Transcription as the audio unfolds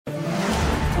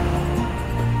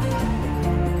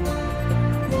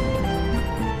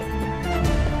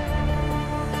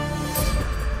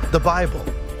The Bible.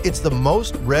 It's the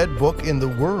most read book in the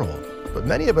world, but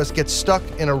many of us get stuck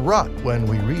in a rut when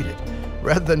we read it.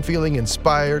 Rather than feeling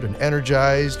inspired and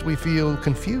energized, we feel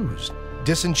confused,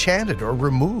 disenchanted, or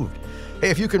removed.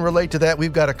 Hey, if you can relate to that,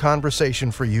 we've got a conversation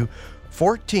for you.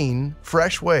 14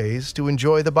 fresh ways to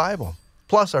enjoy the Bible.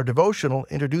 Plus, our devotional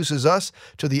introduces us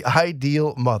to the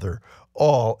ideal mother.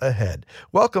 All ahead.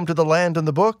 Welcome to The Land and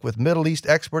the Book with Middle East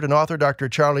expert and author Dr.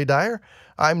 Charlie Dyer.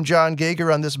 I'm John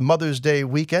Gager on this Mother's Day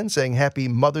weekend saying Happy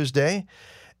Mother's Day.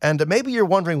 And maybe you're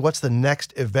wondering what's the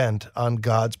next event on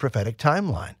God's prophetic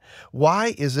timeline.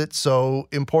 Why is it so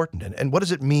important? And what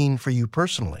does it mean for you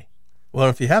personally? Well,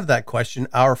 if you have that question,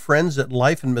 our friends at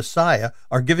Life in Messiah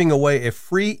are giving away a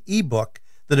free ebook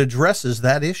that addresses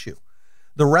that issue.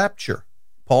 The Rapture,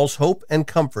 Paul's Hope and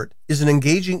Comfort, is an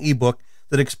engaging ebook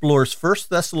that explores 1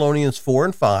 Thessalonians 4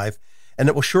 and 5, and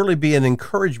it will surely be an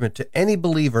encouragement to any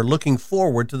believer looking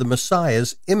forward to the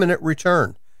Messiah's imminent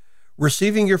return.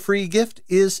 Receiving your free gift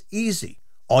is easy.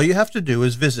 All you have to do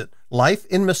is visit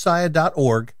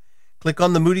lifeinmessiah.org, click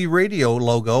on the Moody Radio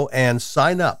logo, and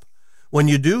sign up. When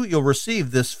you do, you'll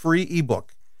receive this free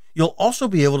ebook. You'll also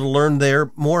be able to learn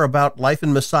there more about Life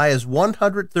in Messiah's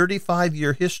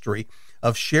 135-year history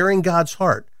of sharing God's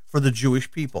heart for the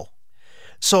Jewish people.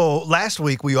 So last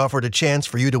week we offered a chance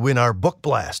for you to win our book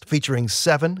blast featuring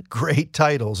 7 great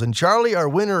titles. And Charlie, our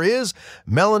winner is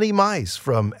Melanie Mice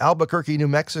from Albuquerque, New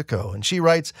Mexico. And she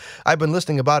writes, I've been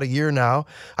listening about a year now.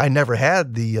 I never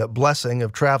had the blessing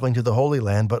of traveling to the Holy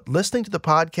Land, but listening to the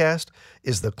podcast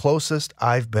is the closest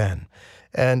I've been.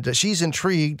 And she's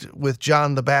intrigued with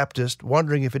John the Baptist,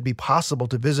 wondering if it'd be possible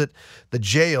to visit the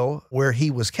jail where he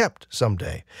was kept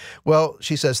someday. Well,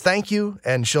 she says thank you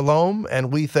and shalom,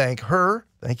 and we thank her.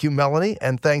 Thank you, Melanie,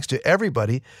 and thanks to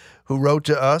everybody who wrote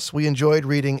to us. We enjoyed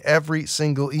reading every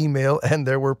single email, and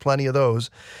there were plenty of those.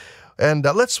 And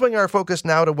let's swing our focus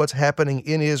now to what's happening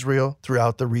in Israel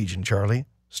throughout the region, Charlie.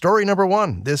 Story number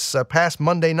 1. This past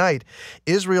Monday night,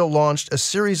 Israel launched a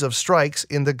series of strikes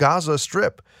in the Gaza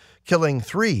Strip, killing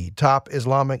 3 top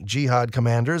Islamic Jihad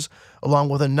commanders, along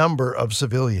with a number of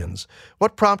civilians.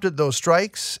 What prompted those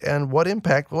strikes, and what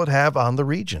impact will it have on the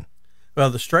region? Well,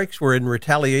 the strikes were in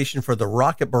retaliation for the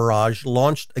rocket barrage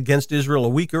launched against Israel a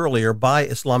week earlier by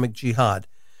Islamic Jihad.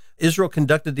 Israel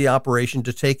conducted the operation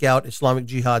to take out Islamic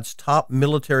Jihad's top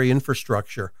military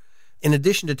infrastructure. In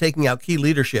addition to taking out key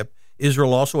leadership,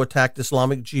 Israel also attacked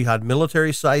Islamic Jihad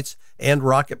military sites and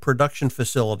rocket production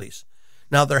facilities.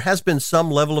 Now, there has been some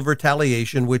level of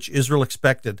retaliation, which Israel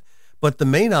expected, but the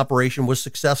main operation was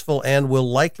successful and will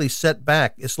likely set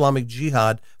back Islamic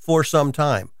Jihad for some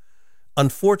time.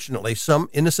 Unfortunately, some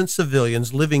innocent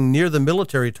civilians living near the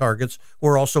military targets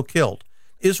were also killed.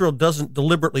 Israel doesn't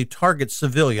deliberately target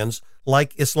civilians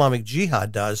like Islamic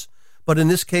Jihad does, but in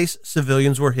this case,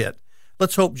 civilians were hit.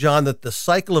 Let's hope, John, that the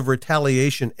cycle of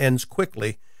retaliation ends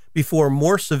quickly before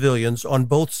more civilians on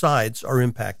both sides are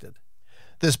impacted.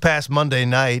 This past Monday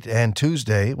night and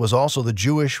Tuesday was also the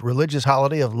Jewish religious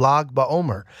holiday of Lag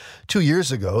BaOmer. 2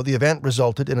 years ago, the event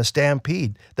resulted in a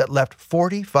stampede that left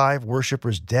 45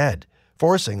 worshipers dead,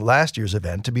 forcing last year's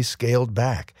event to be scaled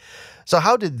back. So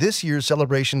how did this year's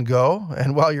celebration go?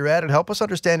 And while you're at it, help us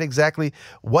understand exactly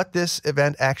what this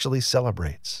event actually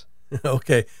celebrates.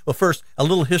 Okay. Well, first, a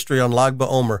little history on Lag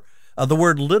BaOmer. The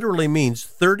word literally means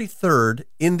 33rd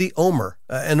in the Omer.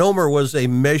 An Omer was a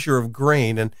measure of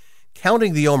grain, and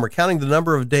counting the Omer, counting the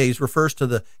number of days, refers to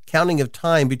the counting of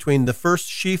time between the first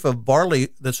sheaf of barley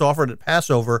that's offered at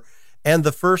Passover and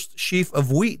the first sheaf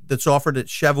of wheat that's offered at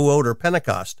Shavuot or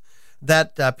Pentecost.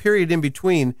 That period in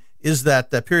between is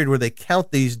that period where they count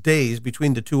these days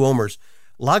between the 2 Omers.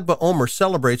 Lag BaOmer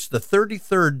celebrates the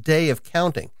 33rd day of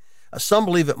counting. Some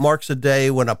believe it marks a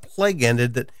day when a plague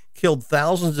ended that killed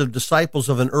thousands of disciples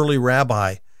of an early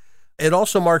rabbi. It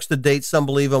also marks the date, some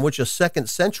believe, on which a 2nd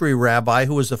century rabbi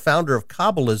who was the founder of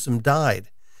Kabbalism died.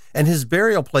 And his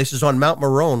burial place is on Mount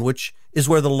Meron, which is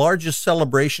where the largest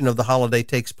celebration of the holiday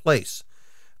takes place.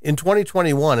 In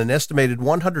 2021, an estimated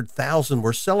 100,000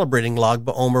 were celebrating Lag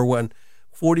BaOmer when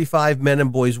 45 men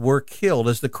and boys were killed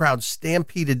as the crowd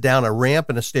stampeded down a ramp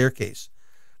and a staircase.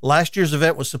 Last year's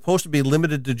event was supposed to be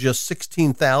limited to just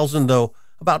 16,000, though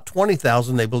about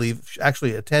 20,000, they believe,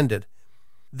 actually attended.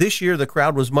 This year, the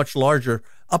crowd was much larger,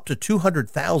 up to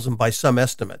 200,000 by some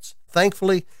estimates.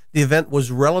 Thankfully, the event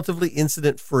was relatively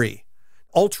incident-free.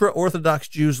 Ultra-Orthodox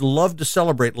Jews love to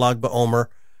celebrate Lag BaOmer.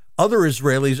 Other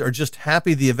Israelis are just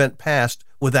happy the event passed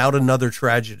without another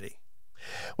tragedy.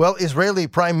 Well, Israeli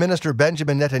Prime Minister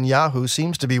Benjamin Netanyahu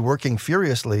seems to be working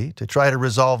furiously to try to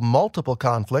resolve multiple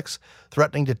conflicts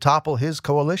threatening to topple his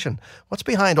coalition. What's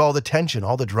behind all the tension,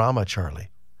 all the drama, Charlie?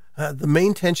 The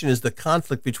main tension is the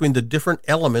conflict between the different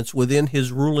elements within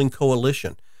his ruling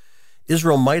coalition.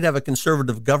 Israel might have a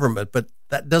conservative government, but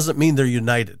that doesn't mean they're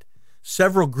united.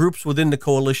 Several groups within the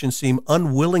coalition seem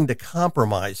unwilling to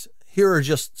compromise. Here are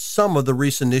just some of the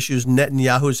recent issues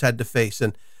Netanyahu's had to face,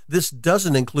 and this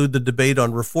doesn't include the debate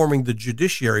on reforming the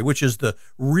judiciary, which is the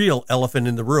real elephant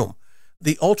in the room.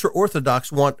 The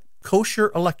ultra-Orthodox want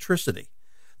kosher electricity.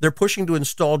 They're pushing to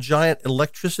install giant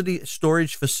electricity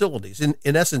storage facilities, in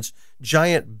essence,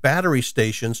 giant battery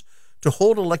stations to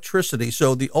hold electricity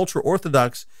so the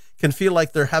ultra-Orthodox can feel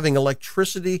like they're having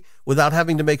electricity without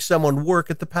having to make someone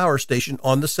work at the power station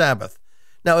on the Sabbath.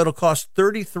 Now, it'll cost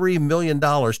 $33 million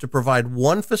to provide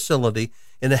one facility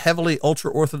in a heavily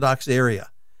ultra-Orthodox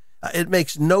area. It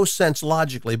makes no sense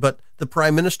logically, but the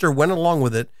prime minister went along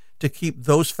with it to keep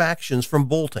those factions from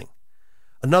bolting.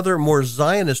 Another more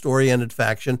Zionist-oriented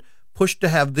faction pushed to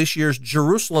have this year's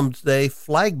Jerusalem Day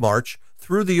flag march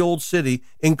through the Old City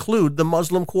include the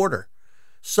Muslim Quarter.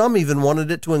 Some even wanted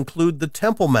it to include the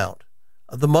Temple Mount.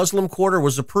 The Muslim Quarter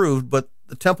was approved, but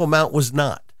the Temple Mount was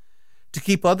not. To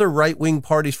keep other right-wing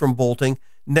parties from bolting,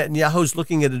 Netanyahu's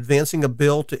looking at advancing a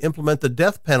bill to implement the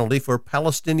death penalty for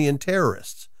Palestinian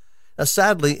terrorists. Now,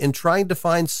 sadly, in trying to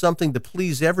find something to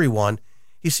please everyone,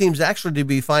 he seems actually to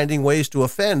be finding ways to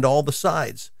offend all the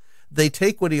sides. They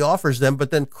take what he offers them, but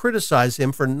then criticize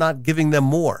him for not giving them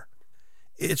more.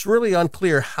 It's really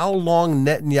unclear how long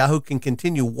Netanyahu can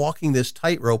continue walking this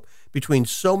tightrope between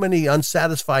so many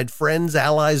unsatisfied friends,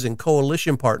 allies, and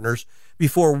coalition partners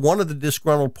before one of the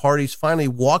disgruntled parties finally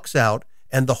walks out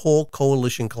and the whole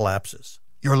coalition collapses.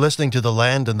 You're listening to The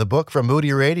Land and the Book from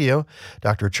Moody Radio.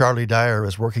 Dr. Charlie Dyer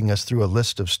is working us through a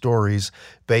list of stories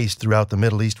based throughout the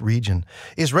Middle East region.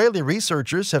 Israeli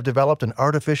researchers have developed an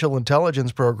artificial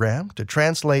intelligence program to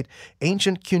translate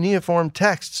ancient cuneiform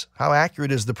texts. How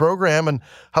accurate is the program, and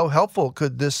how helpful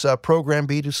could this program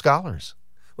be to scholars?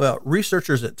 Well,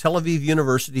 researchers at Tel Aviv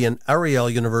University and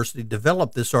Ariel University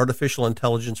developed this artificial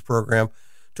intelligence program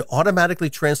to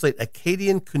automatically translate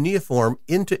Akkadian cuneiform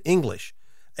into English.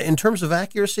 In terms of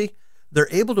accuracy, they're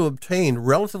able to obtain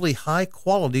relatively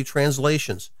high-quality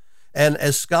translations. And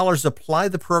as scholars apply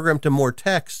the program to more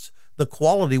texts, the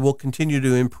quality will continue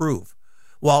to improve.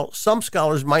 While some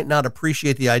scholars might not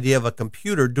appreciate the idea of a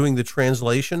computer doing the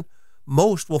translation,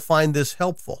 most will find this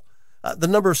helpful. The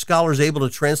number of scholars able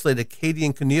to translate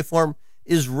Akkadian cuneiform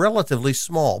is relatively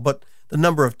small, but the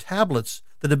number of tablets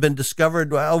that have been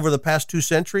discovered over the past 2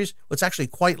 centuries, it's actually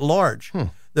quite large.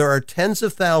 There are tens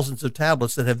of thousands of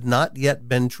tablets that have not yet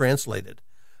been translated.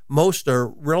 Most are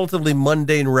relatively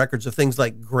mundane records of things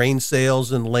like grain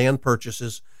sales and land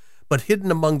purchases, but hidden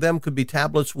among them could be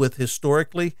tablets with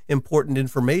historically important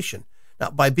information.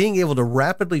 Now, by being able to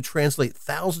rapidly translate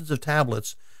thousands of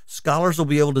tablets, scholars will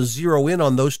be able to zero in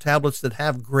on those tablets that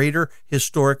have greater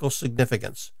historical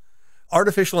significance.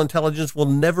 Artificial intelligence will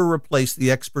never replace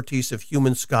the expertise of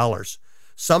human scholars.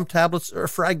 Some tablets are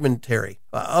fragmentary.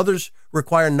 Others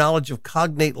require knowledge of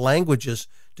cognate languages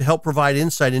to help provide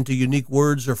insight into unique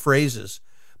words or phrases.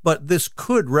 But this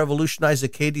could revolutionize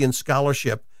Akkadian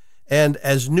scholarship, and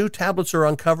as new tablets are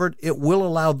uncovered, it will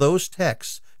allow those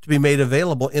texts to be made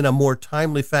available in a more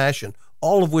timely fashion,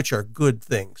 all of which are good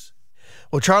things.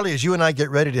 Well, Charlie, as you and I get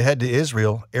ready to head to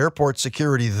Israel, airport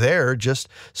security there just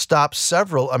stopped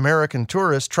several American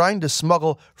tourists trying to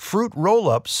smuggle fruit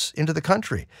roll-ups into the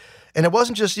country. And it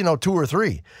wasn't just, 2 or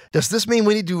 3. Does this mean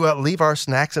we need to leave our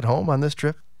snacks at home on this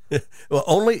trip? Well,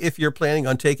 only if you're planning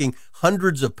on taking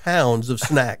hundreds of pounds of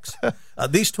snacks.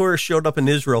 These tourists showed up in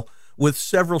Israel with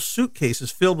several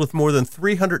suitcases filled with more than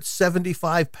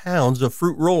 375 pounds of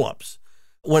fruit roll-ups.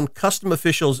 When custom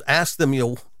officials asked them,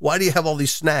 why do you have all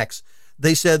these snacks?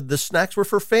 They said the snacks were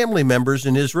for family members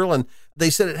in Israel, and they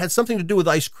said it had something to do with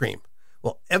ice cream.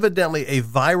 Well, evidently a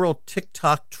viral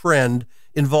TikTok trend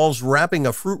involves wrapping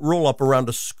a fruit roll-up around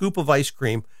a scoop of ice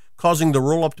cream, causing the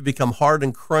roll-up to become hard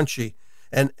and crunchy.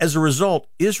 And as a result,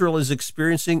 Israel is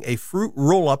experiencing a fruit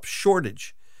roll-up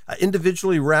shortage.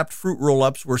 Individually wrapped fruit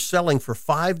roll-ups were selling for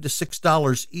 $5 to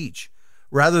 $6 each,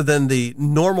 rather than the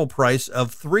normal price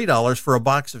of $3 for a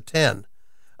box of 10.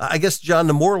 I guess, John,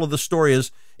 the moral of the story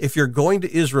is, if you're going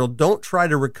to Israel, don't try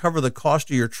to recover the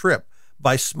cost of your trip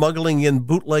by smuggling in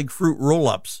bootleg fruit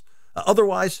roll-ups.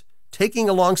 Otherwise, taking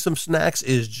along some snacks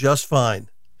is just fine.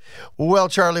 Well,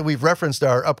 Charlie, we've referenced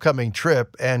our upcoming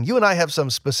trip, and you and I have some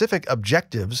specific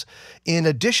objectives in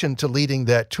addition to leading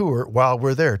that tour while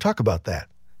we're there. Talk about that.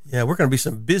 Yeah, we're going to be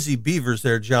some busy beavers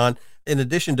there, John. In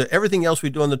addition to everything else we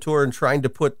do on the tour and trying to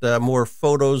put more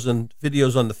photos and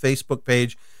videos on the Facebook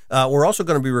page, we're also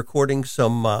going to be recording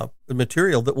some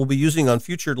material that we'll be using on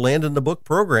future Land in the Book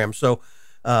programs. So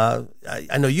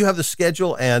I know you have the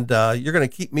schedule, and you're going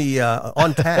to keep me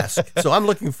on task. So I'm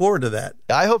looking forward to that.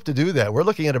 I hope to do that. We're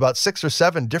looking at about 6 or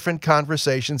 7 different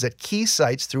conversations at key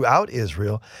sites throughout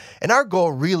Israel. And our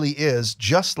goal really is,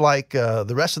 just like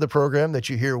the rest of the program that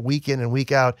you hear week in and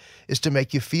week out, is to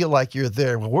make you feel like you're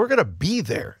there. Well, we're going to be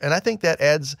there. And I think that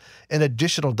adds an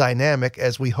additional dynamic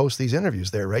as we host these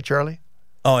interviews there. Right, Charlie?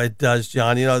 Oh, it does,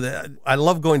 John. You know, I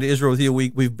love going to Israel with you.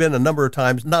 We've been a number of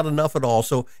times, not enough at all.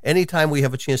 So anytime we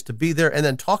have a chance to be there and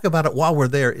then talk about it while we're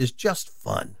there is just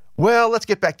fun. Well, let's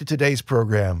get back to today's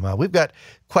program. We've got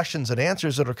questions and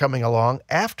answers that are coming along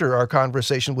after our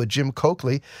conversation with Jim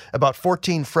Coakley about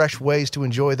 14 fresh ways to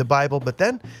enjoy the Bible. But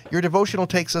then your devotional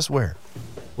takes us where?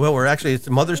 Well, it's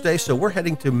Mother's Day, so we're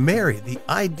heading to Mary, the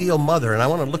ideal mother. And I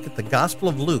want to look at the Gospel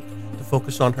of Luke to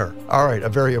focus on her. All right, a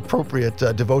very appropriate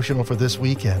devotional for this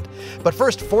weekend. But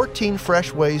first, 14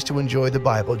 fresh ways to enjoy the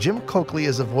Bible. Jim Coakley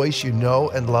is a voice you know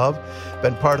and love,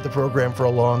 been part of the program for a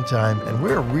long time, and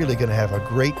we're really going to have a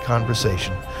great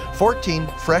conversation. 14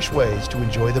 fresh ways to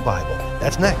enjoy the Bible.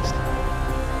 That's next.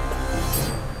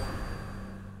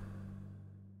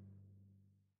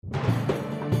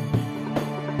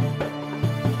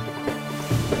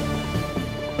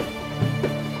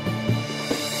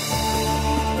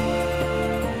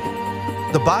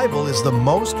 The Bible is the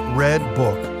most read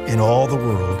book in all the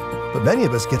world, but many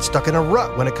of us get stuck in a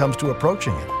rut when it comes to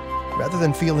approaching it. Rather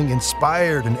than feeling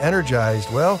inspired and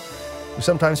energized, well, we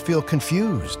sometimes feel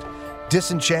confused,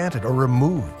 disenchanted, or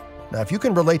removed. Now, if you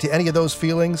can relate to any of those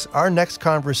feelings, our next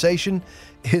conversation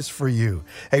is for you.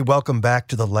 Hey, welcome back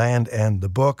to The Land and the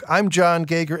Book. I'm John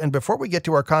Gauger, and before we get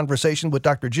to our conversation with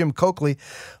Dr. Jim Coakley,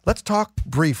 let's talk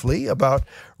briefly about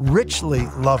richly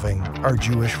loving our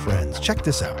Jewish friends. Check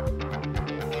this out.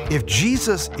 If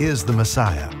Jesus is the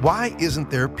Messiah, why isn't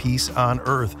there peace on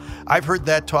earth? I've heard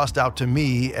that tossed out to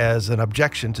me as an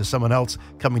objection to someone else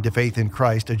coming to faith in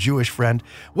Christ, a Jewish friend.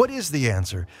 What is the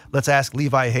answer? Let's ask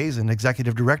Levi Hazen,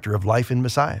 Executive Director of Life in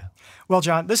Messiah. Well,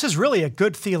 John, this is really a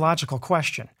good theological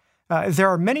question. There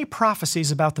are many prophecies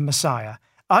about the Messiah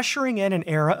ushering in an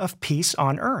era of peace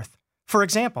on earth. For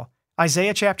example,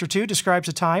 Isaiah chapter 2 describes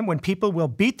a time when people will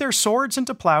beat their swords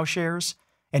into plowshares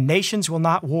and nations will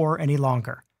not war any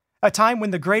longer. A time when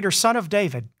the greater Son of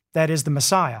David, that is the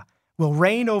Messiah, will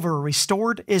reign over a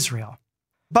restored Israel.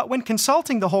 But when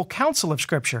consulting the whole counsel of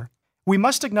Scripture, we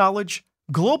must acknowledge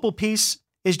global peace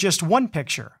is just one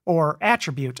picture or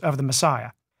attribute of the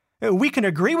Messiah. We can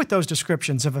agree with those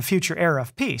descriptions of a future era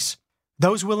of peace.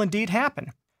 Those will indeed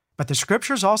happen. But the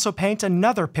Scriptures also paint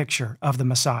another picture of the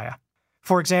Messiah.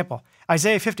 For example,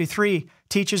 Isaiah 53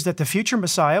 teaches that the future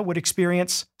Messiah would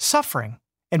experience suffering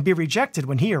and be rejected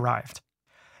when he arrived.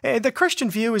 The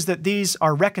Christian view is that these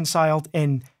are reconciled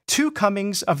in two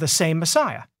comings of the same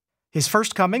Messiah. His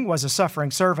first coming was a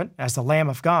suffering servant as the Lamb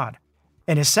of God,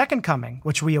 and his second coming,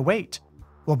 which we await,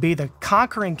 will be the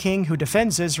conquering king who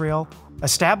defends Israel,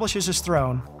 establishes his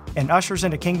throne, and ushers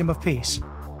in a kingdom of peace.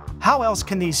 How else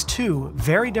can these two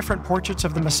very different portraits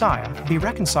of the Messiah be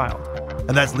reconciled?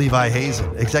 And that's Levi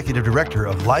Hazen, Executive Director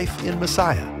of Life in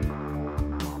Messiah.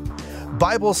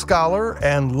 Bible scholar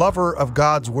and lover of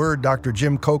God's Word, Dr.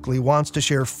 Jim Coakley, wants to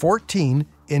share 14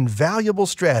 invaluable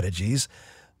strategies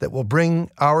that will bring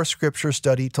our Scripture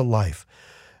study to life.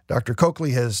 Dr.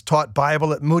 Coakley has taught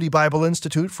Bible at Moody Bible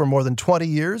Institute for more than 20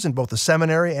 years in both the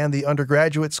seminary and the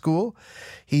undergraduate school.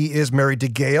 He is married to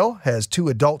Gail, has 2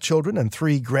 adult children and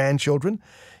 3 grandchildren.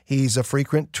 He's a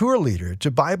frequent tour leader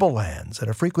to Bible lands and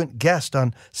a frequent guest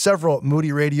on several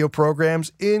Moody radio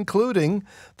programs, including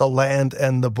The Land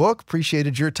and the Book.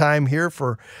 Appreciated your time here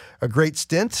for a great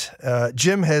stint.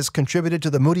 Jim has contributed to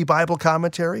the Moody Bible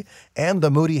Commentary and the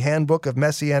Moody Handbook of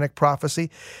Messianic Prophecy.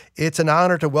 It's an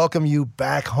honor to welcome you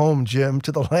back home, Jim,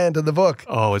 to The Land and the Book.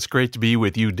 Oh, it's great to be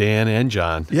with you, Dan and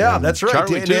John. Yeah, and that's right.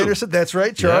 Charlie Dan too. Anderson, that's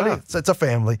right, Charlie. Yeah. It's a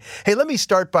family. Hey, let me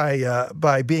start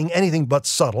by being anything but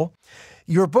subtle.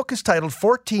 Your book is titled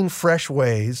 14 Fresh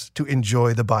Ways to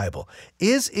Enjoy the Bible.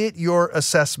 Is it your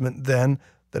assessment, then,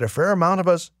 that a fair amount of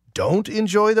us don't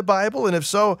enjoy the Bible? And if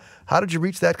so, how did you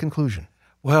reach that conclusion?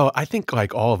 Well, I think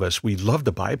like all of us, we love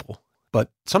the Bible, but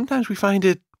sometimes we find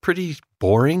it pretty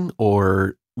boring,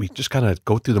 or we just kind of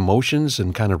go through the motions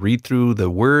and kind of read through the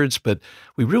words, but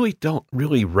we really don't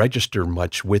really register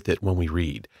much with it when we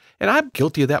read. And I'm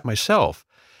guilty of that myself.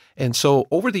 And so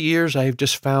over the years, I've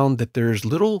just found that there's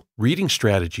little reading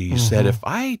strategies that if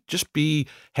I just be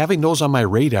having those on my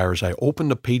radar as I open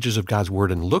the pages of God's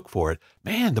Word and look for it,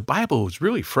 man, the Bible is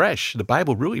really fresh. The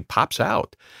Bible really pops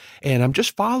out. And I'm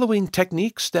just following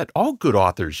techniques that all good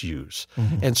authors use.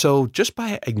 And so just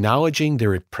by acknowledging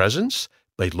their presence,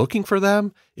 like looking for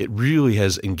them, it really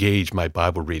has engaged my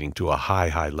Bible reading to a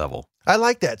high level. I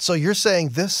like that. So you're saying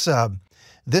this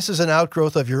is an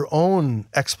outgrowth of your own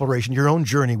exploration, your own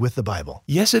journey with the Bible.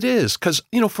 Yes, it is. Because,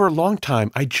 for a long time,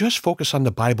 I just focused on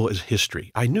the Bible as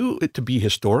history. I knew it to be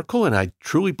historical, and I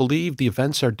truly believe the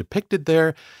events are depicted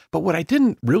there. But what I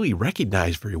didn't really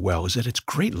recognize very well is that it's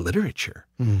great literature.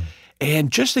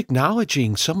 And just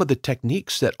acknowledging some of the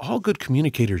techniques that all good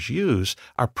communicators use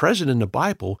are present in the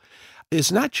Bible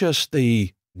is not just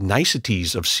the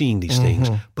niceties of seeing these things,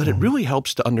 but it really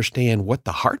helps to understand what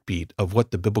the heartbeat of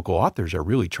what the biblical authors are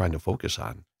really trying to focus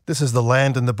on. This is The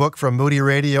Land and the Book from Moody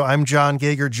Radio. I'm John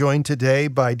Gauger, joined today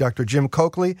by Dr. Jim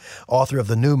Coakley, author of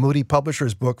the new Moody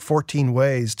Publishers book, 14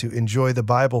 Ways to Enjoy the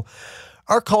Bible.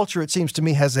 Our culture, it seems to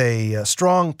me, has a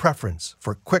strong preference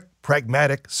for quick,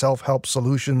 pragmatic self-help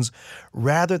solutions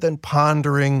rather than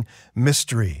pondering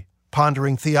mystery,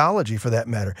 pondering theology for that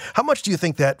matter. How much do you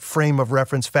think that frame of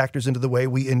reference factors into the way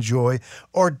we enjoy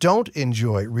or don't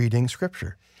enjoy reading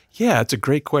Scripture? Yeah, it's a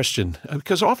great question,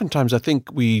 because oftentimes I think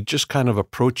we just kind of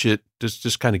approach it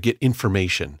just kind of get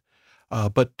information.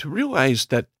 But to realize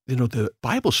that, the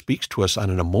Bible speaks to us on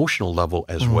an emotional level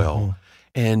as well.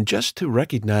 And just to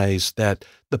recognize that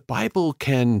the Bible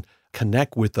can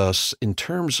connect with us in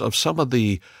terms of some of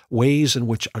the ways in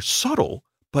which are subtle,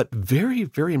 but very,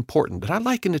 very important. And I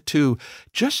liken it to,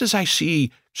 just as I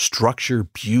see structure,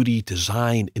 beauty,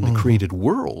 design in the created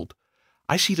world,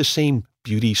 I see the same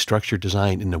beauty, structure,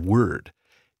 design in the Word.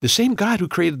 The same God who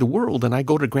created the world, and I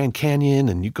go to Grand Canyon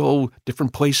and you go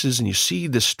different places and you see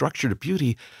this structure to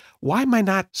beauty, why am I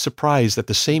not surprised that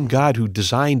the same God who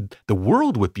designed the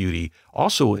world with beauty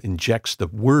also injects the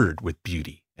Word with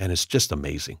beauty? And it's just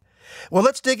amazing. Well,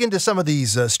 let's dig into some of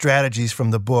these strategies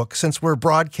from the book. Since we're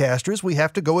broadcasters, we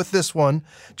have to go with this one.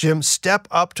 Jim, step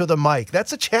up to the mic.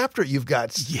 That's a chapter you've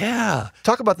got. Yeah.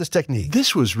 Talk about this technique.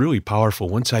 This was really powerful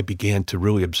once I began to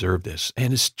really observe this.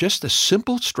 And it's just a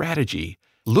simple strategy.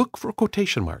 Look for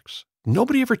quotation marks.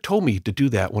 Nobody ever told me to do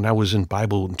that when I was in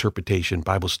Bible interpretation,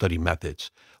 Bible study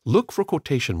methods. Look for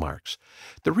quotation marks.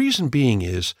 The reason being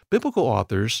is biblical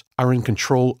authors are in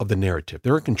control of the narrative.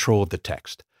 They're in control of the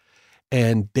text.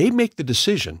 And they make the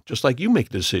decision, just like you make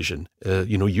the decision.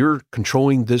 You're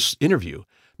controlling this interview.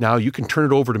 Now you can turn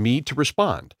it over to me to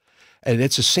respond. And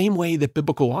it's the same way that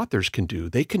biblical authors can do.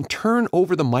 They can turn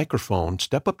over the microphone,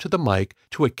 step up to the mic,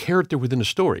 to a character within a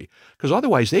story. Because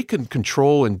otherwise they can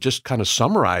control and just kind of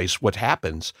summarize what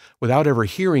happens without ever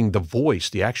hearing the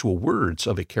voice, the actual words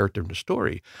of a character in the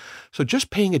story. So just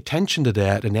paying attention to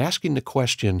that and asking the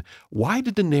question, why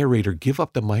did the narrator give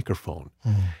up the microphone?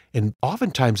 And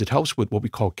oftentimes it helps with what we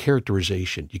call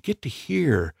characterization. You get to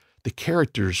hear the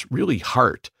character's really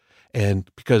heart.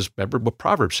 And because remember what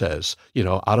Proverbs says,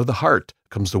 out of the heart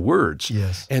comes the words.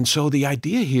 Yes. And so the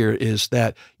idea here is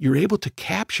that you're able to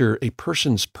capture a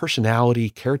person's personality,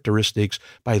 characteristics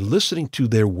by listening to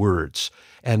their words.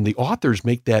 And the authors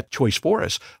make that choice for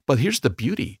us. But here's the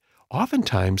beauty.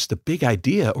 Oftentimes, the big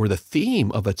idea or the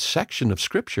theme of a section of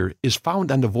Scripture is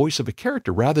found on the voice of a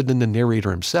character rather than the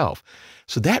narrator himself.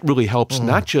 So that really helps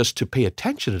not just to pay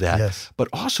attention to that, but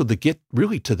also to get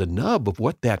really to the nub of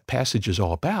what that passage is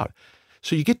all about.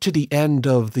 So you get to the end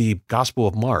of the Gospel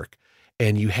of Mark,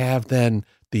 and you have then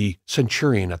the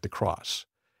centurion at the cross.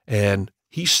 And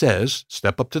he says,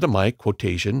 step up to the mic,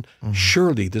 quotation,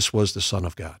 surely this was the Son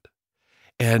of God.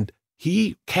 And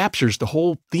he captures the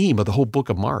whole theme of the whole book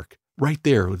of Mark right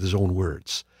there with his own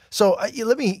words. So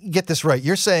let me get this right.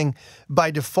 You're saying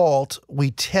by default, we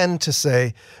tend to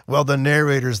say, well, the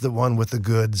narrator's the one with the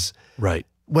goods. Right.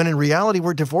 When in reality,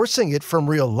 we're divorcing it from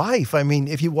real life. I mean,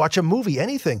 if you watch a movie,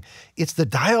 anything, it's the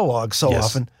dialogue so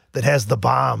often that has the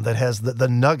bomb, that has the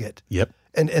nugget. Yep.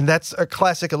 And that's a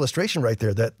classic illustration right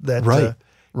there, that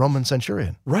Roman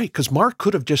centurion. Right, because Mark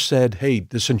could have just said, hey,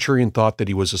 the centurion thought that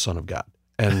he was the Son of God.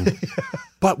 And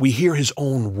but we hear his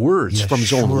own words from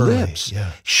his own lips.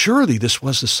 Yeah. Surely this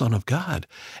was the Son of God.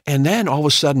 And then all of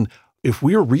a sudden, if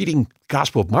we're reading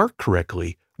Gospel of Mark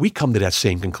correctly, we come to that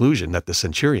same conclusion that the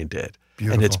centurion did.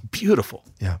 Beautiful. And it's beautiful.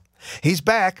 Yeah. He's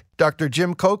back. Dr.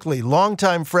 Jim Coakley,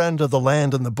 longtime friend of The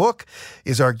Land and the Book,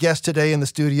 is our guest today in the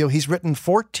studio. He's written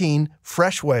 14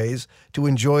 fresh ways to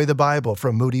enjoy the Bible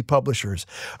from Moody Publishers.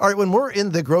 All right, when we're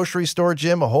in the grocery store,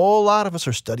 Jim, a whole lot of us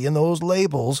are studying those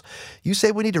labels. You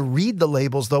say we need to read the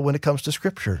labels, though, when it comes to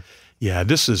Scripture. Yeah,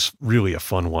 this is really a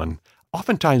fun one.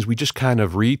 Oftentimes, we just kind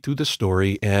of read through the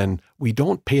story and we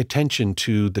don't pay attention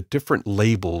to the different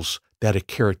labels that a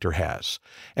character has.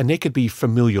 And they could be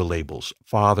familial labels,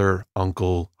 father,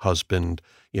 uncle, husband,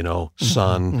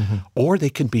 son, or they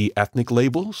can be ethnic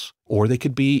labels, or they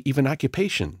could be even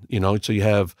occupation. So you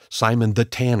have Simon the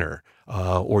Tanner,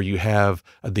 or you have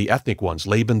the ethnic ones,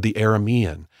 Laban the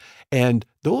Aramean. And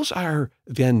those are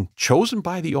then chosen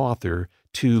by the author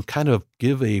to kind of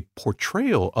give a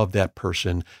portrayal of that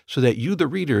person so that you, the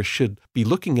reader, should be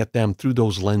looking at them through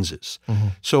those lenses.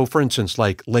 So, for instance,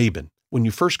 like Laban, when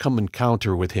you first come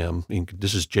encounter with him, and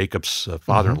this is Jacob's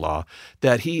father-in-law,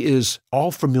 that he is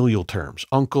all familial terms,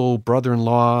 uncle,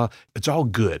 brother-in-law, it's all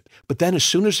good. But then as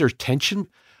soon as there's tension,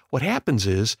 what happens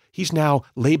is he's now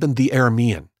Laban the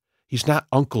Aramean. He's not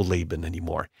Uncle Laban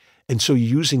anymore. And so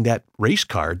you're using that race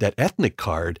card, that ethnic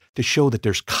card, to show that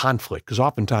there's conflict, because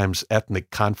oftentimes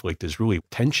ethnic conflict is really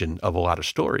tension of a lot of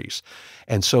stories.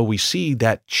 And so we see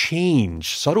that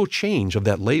change, subtle change of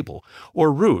that label.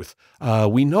 Or Ruth,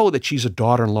 we know that she's a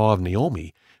daughter-in-law of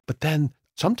Naomi, but then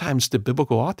sometimes the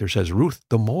biblical author says Ruth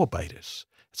the Moabitess.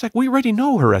 It's like we already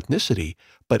know her ethnicity,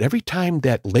 but every time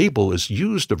that label is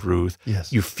used of Ruth,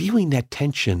 you're feeling that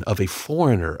tension of a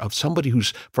foreigner, of somebody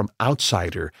who's from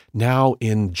outsider, now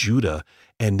in Judah,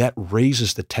 and that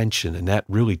raises the tension, and that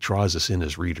really draws us in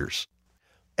as readers.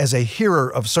 As a hearer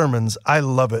of sermons, I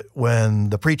love it when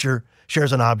the preacher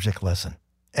shares an object lesson.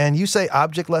 And you say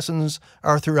object lessons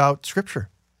are throughout Scripture.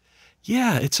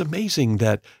 Yeah, it's amazing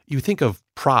that you think of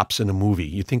props in a movie.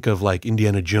 You think of like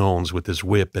Indiana Jones with his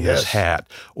whip and his hat,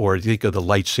 or you think of the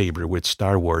lightsaber with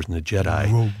Star Wars and the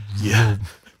Jedi.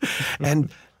 And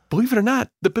believe it or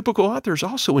not, the biblical authors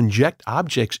also inject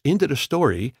objects into the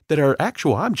story that are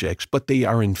actual objects, but they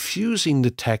are infusing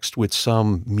the text with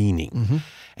some meaning.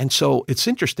 And so it's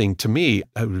interesting to me,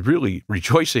 I was really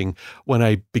rejoicing when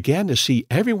I began to see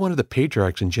every one of the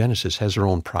patriarchs in Genesis has their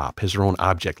own prop, has their own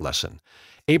object lesson.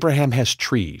 Abraham has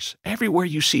trees. Everywhere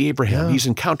you see Abraham, he's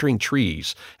encountering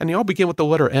trees. And they all begin with the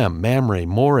letter M, Mamre,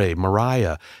 More,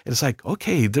 Moriah. And it's like,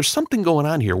 okay, there's something going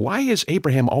on here. Why is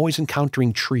Abraham always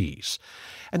encountering trees?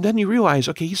 And then you realize,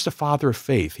 okay, he's the father of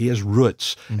faith. He has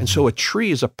roots. And so a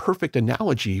tree is a perfect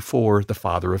analogy for the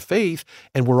father of faith,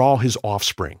 and we're all his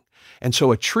offspring. And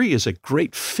so a tree is a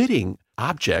great fitting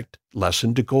object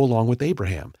lesson to go along with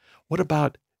Abraham. What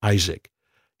about Isaac?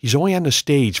 He's only on the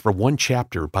stage for one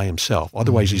chapter by himself.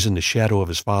 Otherwise, he's in the shadow of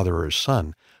his father or his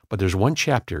son. But there's one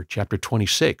chapter, chapter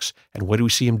 26. And what do we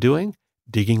see him doing?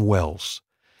 Digging wells.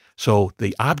 So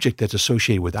the object that's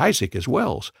associated with Isaac is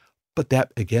wells. But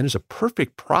that, again, is a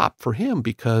perfect prop for him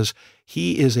because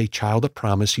he is a child of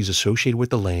promise. He's associated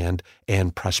with the land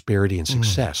and prosperity and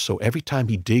success. So every time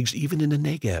he digs, even in the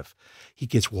Negev, he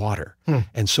gets water.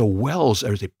 And so wells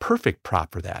are a perfect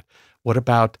prop for that. What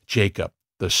about Jacob?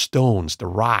 The stones, the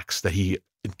rocks that he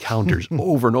encounters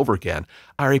over and over again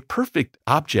are a perfect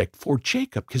object for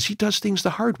Jacob because he does things the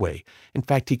hard way. In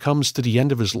fact, he comes to the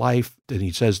end of his life and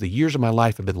he says, the years of my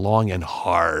life have been long and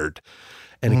hard.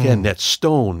 And again, that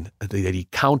stone that he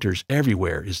counters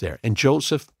everywhere is there. And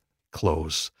Joseph,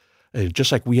 clothes.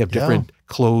 Just like we have different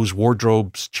clothes,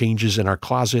 wardrobes, changes in our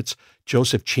closets,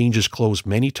 Joseph changes clothes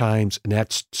many times, and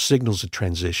that signals a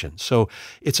transition. So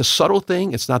it's a subtle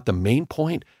thing. It's not the main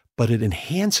point, but it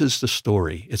enhances the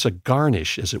story. It's a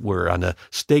garnish, as it were, on a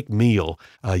steak meal.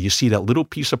 You see that little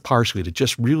piece of parsley that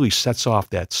just really sets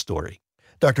off that story.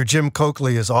 Dr. Jim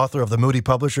Coakley is author of the Moody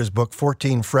Publishers book,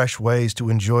 14 Fresh Ways to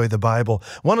Enjoy the Bible.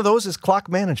 One of those is clock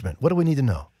management. What do we need to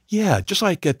know? Yeah, just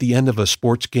like at the end of a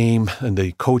sports game and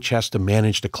the coach has to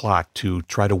manage the clock to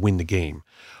try to win the game.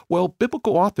 Well,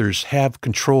 biblical authors have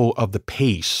control of the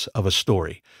pace of a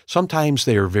story. Sometimes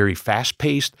they are very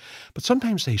fast-paced, but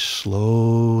sometimes they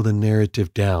slow the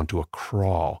narrative down to a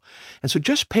crawl. And so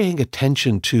just paying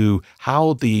attention to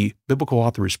how the biblical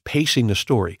author is pacing the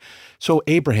story. So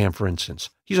Abraham, for instance,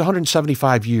 he's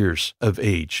 175 years of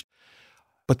age,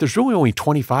 but there's really only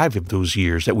 25 of those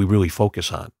years that we really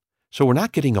focus on. So we're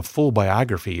not getting a full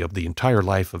biography of the entire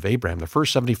life of Abraham. The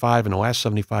first 75 and the last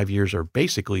 75 years are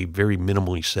basically very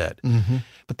minimally said.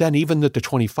 But then even at the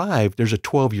 25, there's a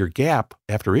 12-year gap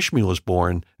after Ishmael is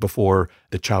born before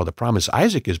the child of promise,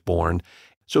 Isaac, is born.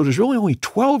 So there's really only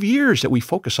 12 years that we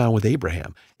focus on with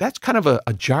Abraham. That's kind of a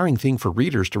jarring thing for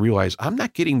readers to realize. I'm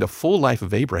not getting the full life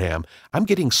of Abraham. I'm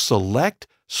getting select,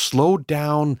 slowed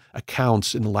down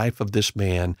accounts in the life of this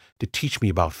man to teach me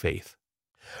about faith.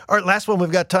 All right, last one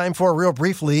we've got time for real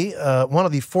briefly. One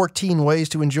of the 14 ways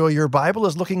to enjoy your Bible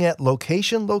is looking at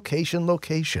location, location,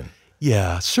 location.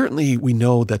 Yeah, certainly we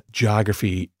know that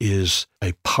geography is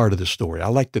a part of the story. I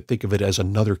like to think of it as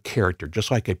another character,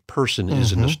 just like a person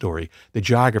is in the story. The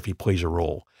geography plays a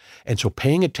role. And so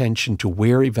paying attention to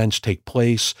where events take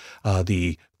place,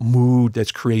 the mood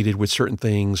that's created with certain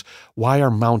things, why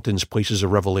are mountains places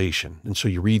of revelation? And so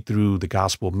you read through the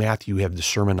Gospel of Matthew, you have the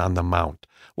Sermon on the Mount.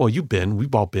 Well,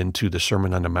 we've all been to the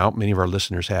Sermon on the Mount. Many of our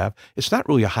listeners have. It's not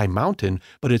really a high mountain,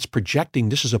 but it's projecting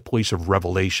this is a place of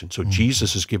revelation. So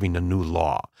Jesus is giving a new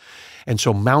law. And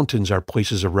so mountains are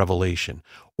places of revelation.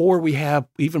 Or we have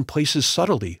even places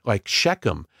subtly, like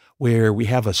Shechem, where we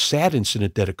have a sad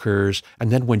incident that occurs. And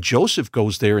then when Joseph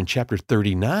goes there in chapter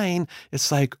 39,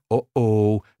 it's like,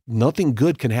 nothing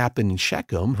good can happen in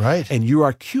Shechem. Right. And you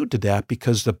are cued to that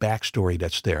because the backstory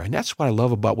that's there. And that's what I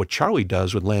love about what Charlie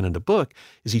does with Land in the Book,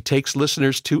 is he takes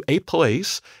listeners to a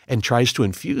place and tries to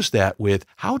infuse that with,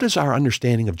 how does our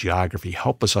understanding of geography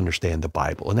help us understand the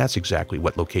Bible? And that's exactly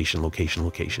what Location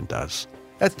does.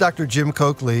 That's Dr. Jim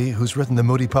Coakley, who's written the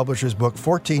Moody Publishers book,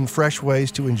 14 Fresh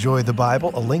Ways to Enjoy the Bible.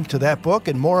 A link to that book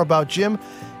and more about Jim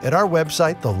at our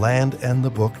website,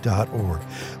 thelandandthebook.org.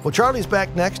 Well, Charlie's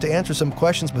back next to answer some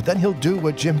questions, but then he'll do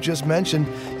what Jim just mentioned.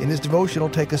 In his devotion, he'll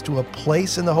take us to a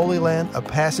place in the Holy Land, a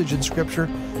passage in Scripture,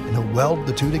 and he'll weld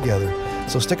the two together.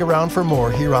 So stick around for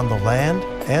more here on The Land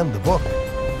and the Book.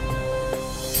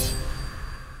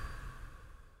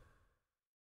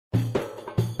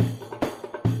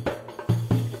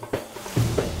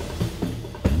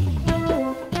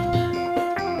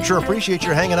 Sure appreciate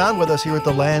your hanging on with us here at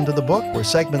The Land of the Book, where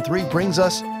segment 3 brings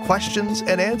us questions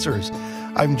and answers.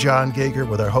 I'm John Gager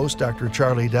with our host, Dr.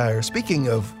 Charlie Dyer. Speaking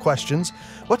of questions,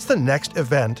 what's the next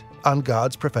event on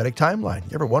God's prophetic timeline?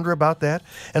 You ever wonder about that?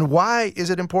 And why is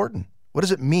it important? What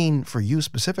does it mean for you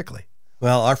specifically?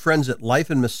 Well, our friends at Life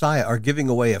in Messiah are giving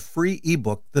away a free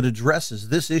ebook that addresses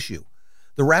this issue.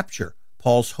 The Rapture,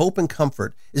 Paul's Hope and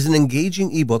Comfort, is an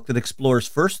engaging ebook that explores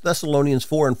 1 Thessalonians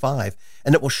 4 and 5,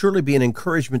 and it will surely be an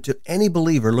encouragement to any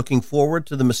believer looking forward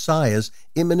to the Messiah's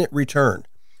imminent return.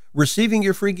 Receiving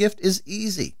your free gift is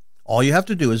easy. All you have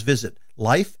to do is visit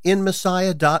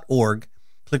lifeinmessiah.org,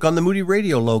 click on the Moody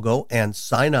Radio logo, and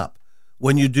sign up.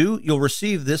 When you do, you'll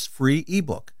receive this free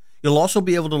ebook. You'll also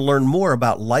be able to learn more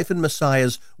about Life in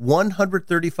Messiah's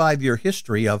 135-year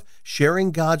history of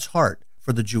sharing God's heart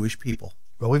for the Jewish people.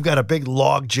 Well, we've got a big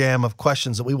log jam of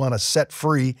questions that we want to set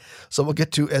free, so we'll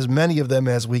get to as many of them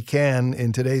as we can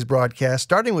in today's broadcast,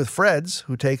 starting with Fred's,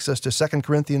 who takes us to 2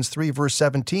 Corinthians 3, verse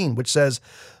 17, which says,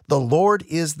 "The Lord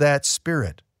is that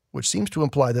Spirit," which seems to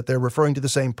imply that they're referring to the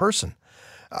same person.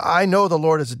 I know the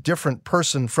Lord is a different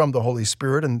person from the Holy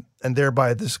Spirit, and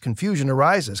thereby this confusion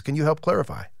arises. Can you help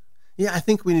clarify? Yeah, I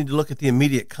think we need to look at the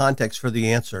immediate context for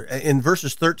the answer. In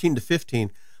verses 13 to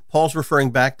 15, Paul's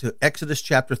referring back to Exodus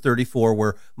chapter 34,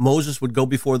 where Moses would go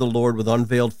before the Lord with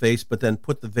unveiled face, but then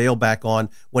put the veil back on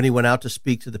when he went out to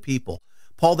speak to the people.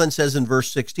 Paul then says in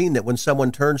verse 16 that when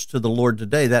someone turns to the Lord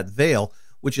today, that veil,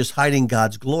 which is hiding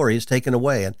God's glory, is taken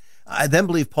away. And I then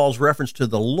believe Paul's reference to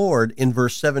the Lord in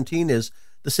verse 17 is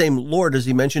the same Lord as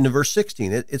he mentioned in verse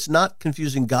 16. It's not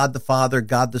confusing God the Father,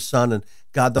 God the Son, and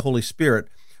God the Holy Spirit.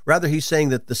 Rather, he's saying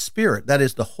that the Spirit, that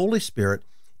is the Holy Spirit,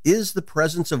 is the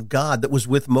presence of God that was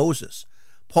with Moses.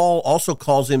 Paul also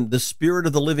calls him the Spirit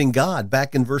of the living God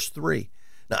back in verse 3.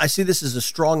 Now, I see this as a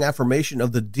strong affirmation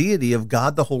of the deity of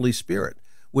God the Holy Spirit,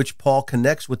 which Paul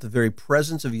connects with the very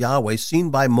presence of Yahweh seen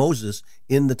by Moses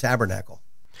in the tabernacle.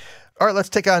 All right, let's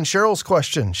take on Cheryl's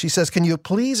question. She says, can you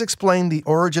please explain the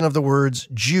origin of the words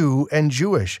Jew and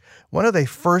Jewish? When are they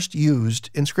first used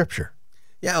in Scripture?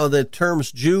 Yeah, well, the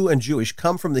terms Jew and Jewish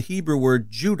come from the Hebrew word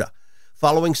Judah.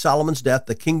 Following Solomon's death,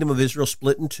 the kingdom of Israel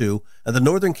split in two, and the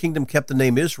northern kingdom kept the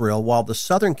name Israel, while the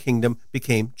southern kingdom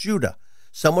became Judah.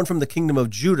 Someone from the kingdom of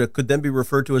Judah could then be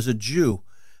referred to as a Jew.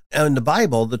 And in the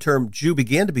Bible, the term Jew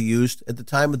began to be used at the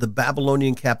time of the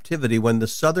Babylonian captivity when the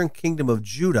southern kingdom of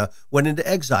Judah went into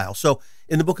exile. So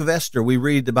in the book of Esther, we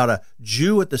read about a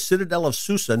Jew at the citadel of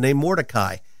Susa named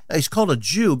Mordecai. Now, he's called a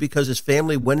Jew because his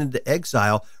family went into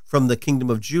exile from the kingdom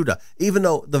of Judah, even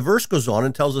though the verse goes on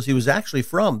and tells us he was actually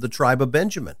from the tribe of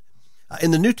Benjamin.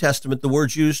 In the New Testament, the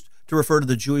word's used to refer to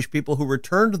the Jewish people who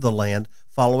returned to the land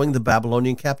following the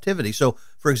Babylonian captivity. So,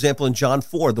 for example, in John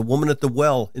 4, the woman at the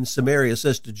well in Samaria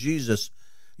says to Jesus,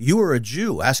 "You are a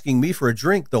Jew asking me for a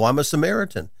drink, though I'm a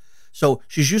Samaritan." So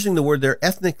she's using the word there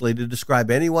ethnically to describe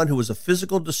anyone who was a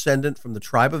physical descendant from the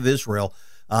tribe of Israel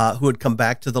who had come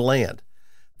back to the land.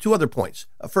 Two other points.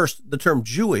 First, the term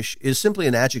Jewish is simply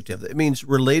an adjective. It means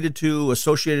related to,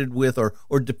 associated with,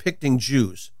 or depicting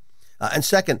Jews. And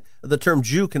second, the term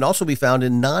Jew can also be found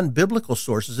in non-biblical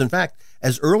sources. In fact,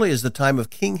 as early as the time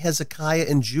of King Hezekiah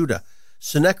in Judah.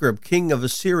 Sennacherib, king of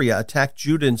Assyria, attacked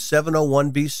Judah in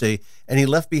 701 BC, and he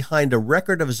left behind a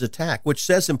record of his attack, which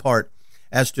says in part,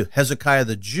 as to Hezekiah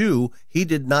the Jew, he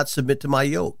did not submit to my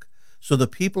yoke. So the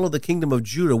people of the kingdom of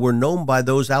Judah were known by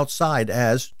those outside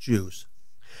as Jews.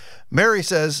 Mary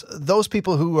says those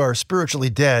people who are spiritually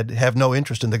dead have no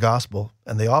interest in the gospel,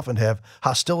 and they often have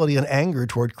hostility and anger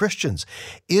toward Christians.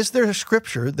 Is there a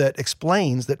scripture that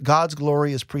explains that God's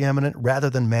glory is preeminent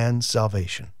rather than man's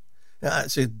salvation?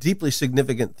 It's a deeply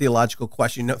significant theological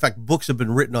question. In fact, books have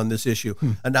been written on this issue.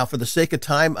 And now, for the sake of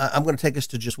time, I'm going to take us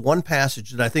to just one passage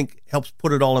that I think helps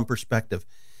put it all in perspective.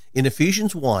 In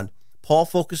Ephesians 1, Paul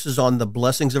focuses on the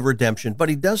blessings of redemption, but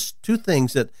he does two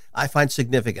things that I find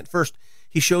significant. First,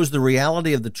 he shows the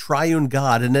reality of the triune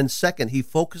God, and then second, he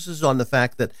focuses on the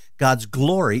fact that God's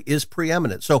glory is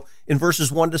preeminent. So in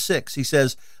verses 1 to 6, he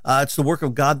says, it's the work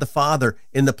of God the Father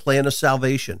in the plan of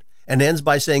salvation, and ends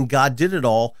by saying God did it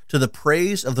all to the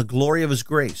praise of the glory of his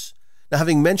grace. Now,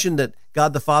 having mentioned that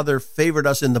God the Father favored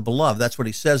us in the beloved, that's what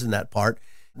he says in that part,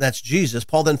 that's Jesus,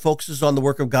 Paul then focuses on the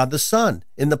work of God the Son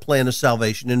in the plan of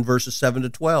salvation in verses 7 to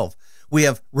 12. We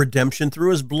have redemption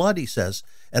through his blood, he says,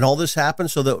 and all this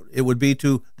happened so that it would be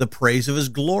to the praise of his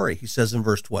glory, he says in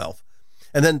verse 12.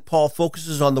 And then Paul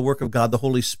focuses on the work of God the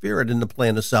Holy Spirit in the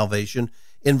plan of salvation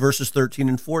in verses 13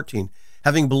 and 14.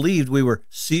 Having believed, we were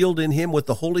sealed in him with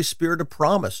the Holy Spirit of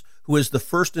promise, who is the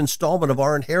first installment of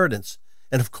our inheritance.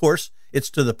 And of course,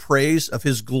 it's to the praise of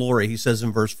his glory, he says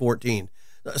in verse 14.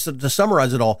 So to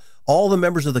summarize it all the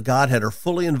members of the Godhead are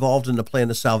fully involved in the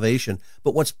plan of salvation,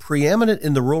 but what's preeminent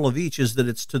in the role of each is that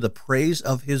it's to the praise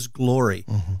of his glory,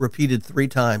 repeated 3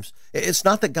 times. It's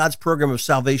not that God's program of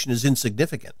salvation is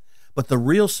insignificant, but the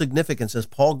real significance, as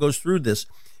Paul goes through this,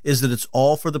 is that it's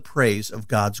all for the praise of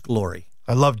God's glory.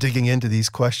 I love digging into these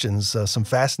questions. Some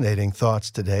fascinating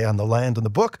thoughts today on the land and the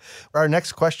book. Our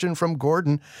next question from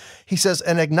Gordon. He says,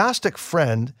 an agnostic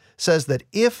friend says that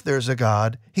if there's a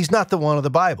God, he's not the one of the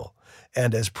Bible.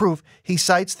 And as proof, he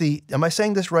cites the, am I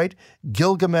saying this right,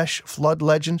 Gilgamesh flood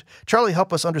legend. Charlie,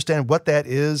 help us understand what that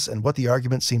is and what the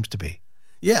argument seems to be.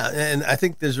 Yeah, and I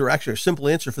think there's actually a simple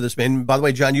answer for this, man. By the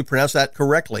way, John, you pronounced that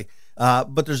correctly.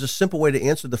 But there's a simple way to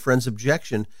answer the friend's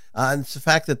objection, and it's the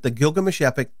fact that the Gilgamesh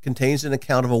epic contains an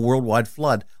account of a worldwide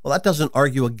flood. Well, that doesn't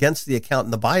argue against the account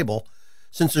in the Bible,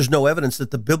 since there's no evidence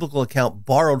that the biblical account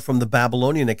borrowed from the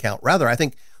Babylonian account. Rather, I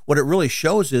think what it really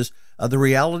shows is the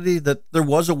reality that there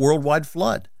was a worldwide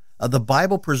flood. The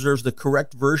Bible preserves the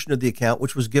correct version of the account,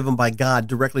 which was given by God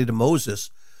directly to Moses,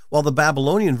 while the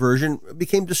Babylonian version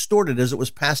became distorted as it was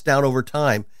passed down over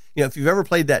time. You know, if you've ever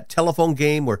played that telephone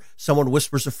game where someone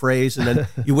whispers a phrase and then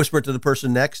you whisper it to the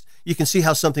person next, you can see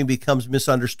how something becomes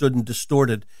misunderstood and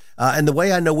distorted. And the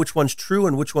way I know which one's true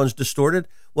and which one's distorted,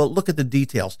 well, look at the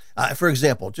details. For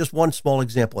example, just one small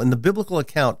example. In the biblical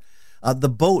account, the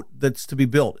boat that's to be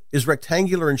built is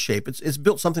rectangular in shape. It's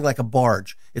built something like a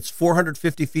barge. It's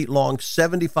 450 feet long,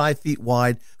 75 feet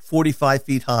wide, 45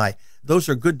 feet high. Those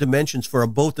are good dimensions for a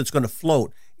boat that's going to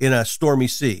float in a stormy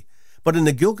sea. But in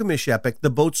the Gilgamesh epic, the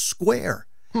boat's square.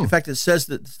 In fact, it says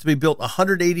that it's to be built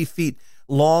 180 feet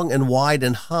long and wide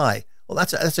and high. Well,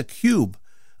 that's a cube.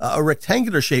 A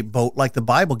rectangular-shaped boat, like the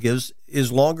Bible gives,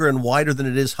 is longer and wider than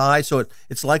it is high, so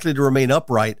it's likely to remain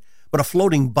upright. But a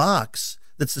floating box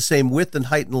that's the same width and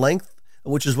height and length,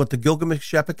 which is what the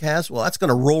Gilgamesh epic has, well, that's going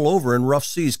to roll over in rough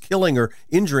seas, killing or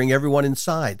injuring everyone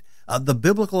inside. The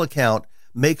biblical account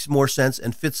makes more sense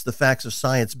and fits the facts of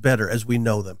science better as we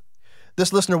know them.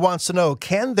 This listener wants to know,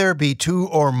 can there be 2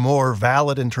 or more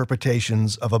valid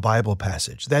interpretations of a Bible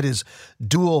passage? That is,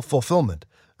 dual fulfillment,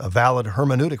 a valid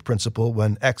hermeneutic principle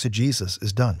when exegesis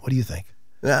is done. What do you think?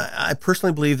 I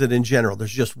personally believe that in general,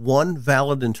 there's just one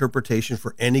valid interpretation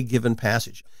for any given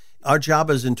passage. Our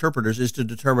job as interpreters is to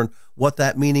determine what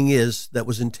that meaning is that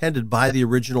was intended by the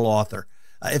original author.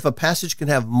 If a passage can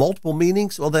have multiple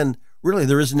meanings, well, then really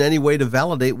there isn't any way to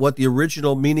validate what the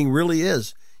original meaning really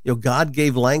is. You know, God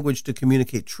gave language to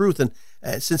communicate truth, and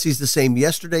since he's the same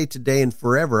yesterday, today, and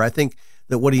forever, I think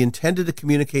that what he intended to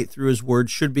communicate through his word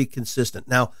should be consistent.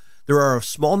 Now, there are a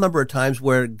small number of times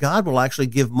where God will actually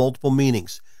give multiple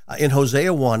meanings. In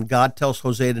Hosea 1, God tells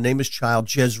Hosea to name his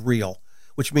child Jezreel,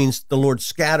 which means the Lord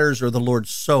scatters or the Lord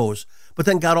sows. But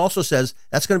then God also says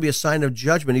that's going to be a sign of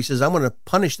judgment. He says, I'm going to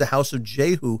punish the house of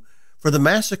Jehu for the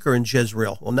massacre in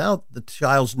Jezreel. Well, now the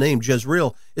child's name,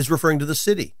 Jezreel, is referring to the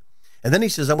city. And then he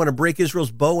says, I'm going to break Israel's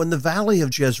bow in the valley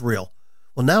of Jezreel.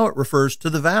 Well, now it refers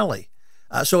to the valley.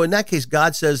 So in that case,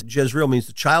 God says Jezreel means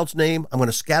the child's name. I'm going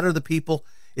to scatter the people.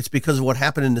 It's because of what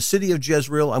happened in the city of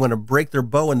Jezreel. I'm going to break their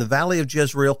bow in the valley of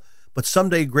Jezreel. But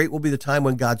someday great will be the time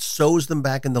when God sows them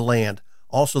back in the land.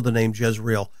 Also the name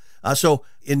Jezreel. So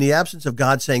in the absence of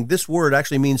God saying this word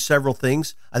actually means several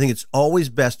things, I think it's always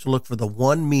best to look for the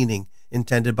one meaning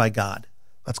intended by God.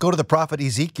 Let's go to the prophet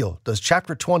Ezekiel. Does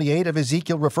chapter 28 of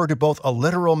Ezekiel refer to both a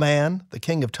literal man, the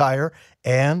king of Tyre,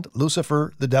 and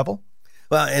Lucifer, the devil?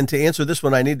 Well, and to answer this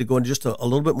one, I need to go into just a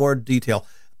little bit more detail.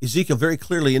 Ezekiel very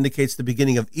clearly indicates the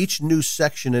beginning of each new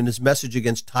section in his message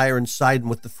against Tyre and Sidon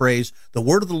with the phrase, "The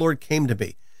word of the Lord came to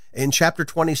me." In chapter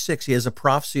 26, he has a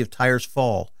prophecy of Tyre's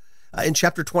fall. In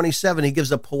chapter 27, he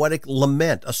gives a poetic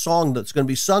lament, a song that's going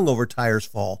to be sung over Tyre's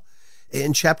fall.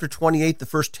 In chapter 28, the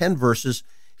first 10 verses,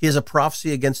 he has a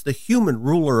prophecy against the human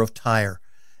ruler of Tyre.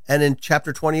 And in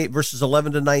chapter 28, verses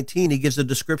 11 to 19, he gives a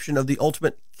description of the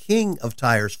ultimate king of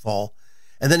Tyre's fall.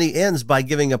 And then he ends by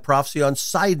giving a prophecy on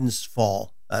Sidon's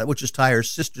fall, which is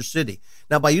Tyre's sister city.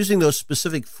 Now, by using those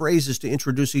specific phrases to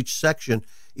introduce each section,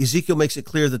 Ezekiel makes it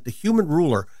clear that the human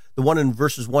ruler, the one in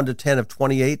verses 1 to 10 of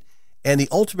 28, and the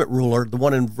ultimate ruler, the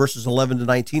one in verses 11 to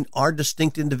 19, are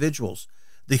distinct individuals.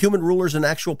 The human ruler is an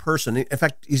actual person. In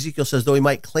fact, Ezekiel says, though he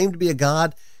might claim to be a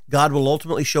god, God will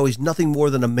ultimately show he's nothing more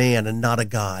than a man and not a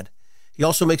god. He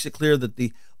also makes it clear that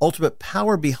the ultimate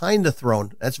power behind the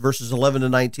throne, that's verses 11 to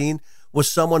 19, was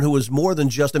someone who was more than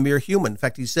just a mere human. In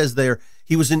fact, he says there,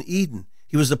 he was in Eden.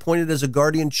 He was appointed as a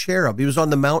guardian cherub. He was on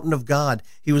the mountain of God.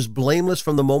 He was blameless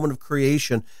from the moment of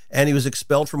creation, and he was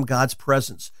expelled from God's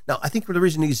presence. Now, I think the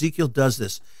reason Ezekiel does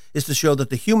this is to show that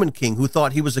the human king who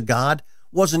thought he was a god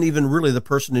wasn't even really the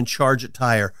person in charge at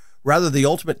Tyre. Rather, the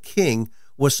ultimate king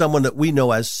was someone that we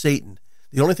know as Satan.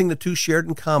 The only thing the two shared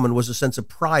in common was a sense of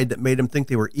pride that made them think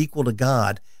they were equal to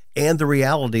God, and the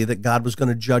reality that God was going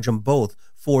to judge them both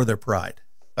for their pride.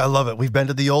 I love it. We've been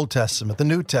to the Old Testament, the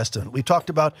New Testament. We talked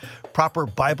about proper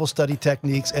Bible study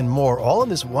techniques and more, all in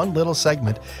this one little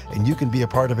segment, and you can be a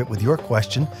part of it with your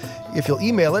question if you'll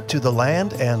email it to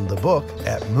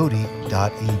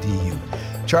thelandandthebook@moody.edu.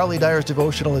 Charlie Dyer's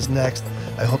devotional is next.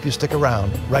 I hope you stick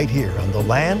around right here on The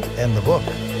Land and the Book.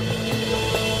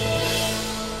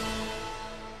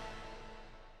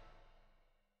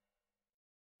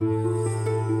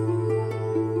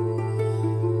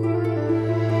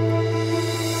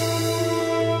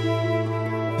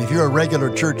 If you're a regular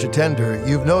church attender,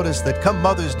 you've noticed that come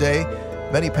Mother's Day,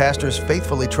 many pastors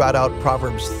faithfully trot out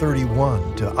Proverbs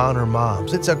 31 to honor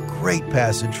moms. It's a great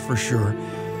passage for sure.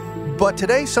 But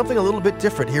today, something a little bit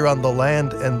different here on The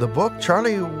Land and the Book.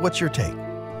 Charlie, what's your take?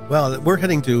 Well, we're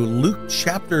heading to Luke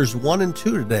chapters 1 and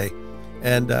 2 today,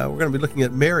 and we're going to be looking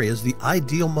at Mary as the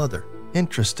ideal mother.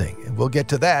 Interesting. And we'll get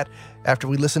to that after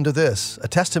we listen to this, a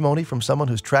testimony from someone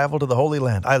who's traveled to the Holy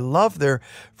Land. I love their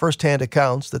firsthand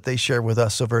accounts that they share with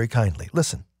us so very kindly.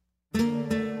 Listen.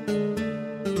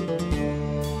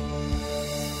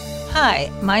 Hi,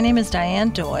 my name is Diane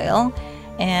Doyle,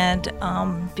 and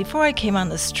before I came on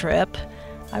this trip,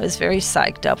 I was very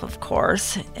psyched up, of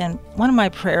course, and one of my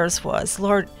prayers was,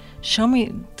 Lord, show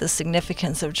me the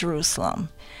significance of Jerusalem.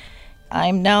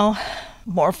 I'm now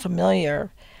more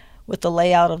familiar with the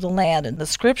layout of the land, and the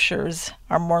scriptures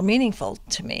are more meaningful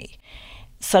to me,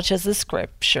 such as the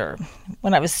scripture.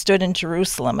 When I was stood in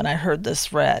Jerusalem and I heard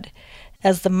this read,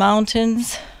 as the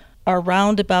mountains are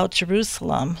round about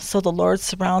Jerusalem, so the Lord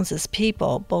surrounds his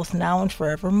people, both now and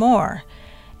forevermore.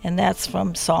 And that's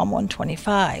from Psalm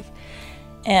 125.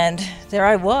 And there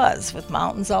I was with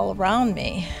mountains all around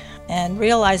me, and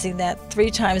realizing that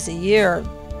 3 times a year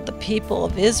the people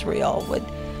of Israel would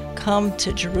come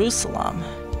to Jerusalem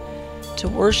to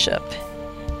worship.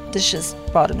 This just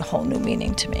brought a whole new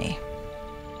meaning to me.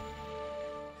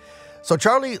 So,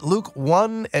 Charlie, Luke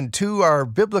 1 and 2 are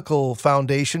biblical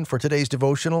foundation for today's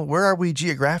devotional. Where are we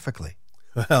geographically?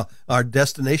 Well, our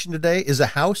destination today is a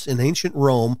house in ancient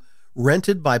Rome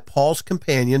rented by Paul's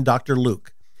companion, Dr.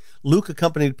 Luke. Luke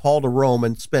accompanied Paul to Rome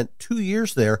and spent 2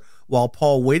 years there while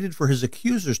Paul waited for his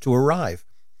accusers to arrive.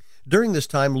 During this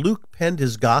time, Luke penned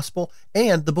his gospel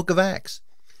and the book of Acts.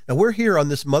 Now, we're here on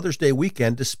this Mother's Day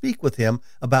weekend to speak with him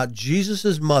about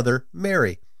Jesus' mother,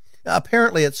 Mary. Now,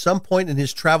 apparently, at some point in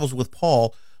his travels with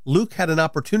Paul, Luke had an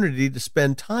opportunity to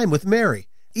spend time with Mary,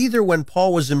 either when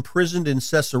Paul was imprisoned in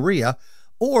Caesarea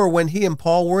or when he and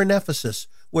Paul were in Ephesus,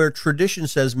 where tradition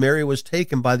says Mary was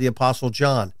taken by the Apostle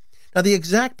John. Now, the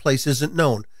exact place isn't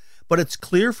known, but it's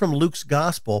clear from Luke's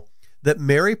gospel that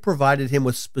Mary provided him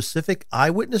with specific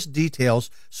eyewitness details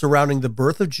surrounding the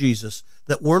birth of Jesus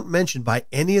that weren't mentioned by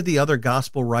any of the other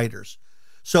gospel writers.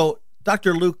 So,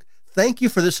 Dr. Luke, thank you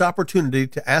for this opportunity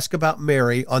to ask about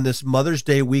Mary on this Mother's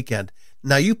Day weekend.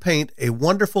 Now, you paint a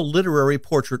wonderful literary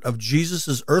portrait of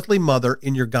Jesus' earthly mother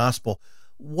in your gospel.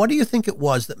 What do you think it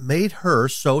was that made her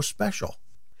so special?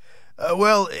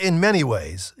 Well, in many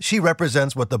ways, she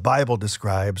represents what the Bible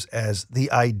describes as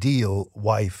the ideal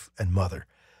wife and mother.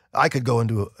 I could go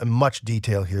into much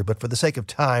detail here, but for the sake of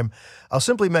time, I'll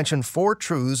simply mention 4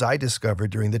 truths I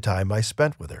discovered during the time I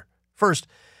spent with her. First,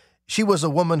 she was a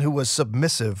woman who was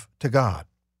submissive to God.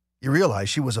 You realize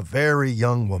she was a very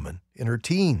young woman, in her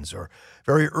teens or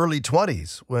very early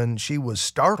 20s, when she was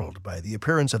startled by the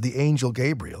appearance of the angel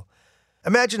Gabriel.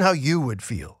 Imagine how you would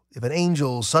feel if an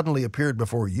angel suddenly appeared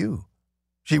before you.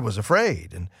 She was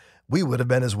afraid, and we would have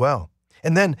been as well.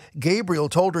 And then Gabriel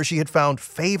told her she had found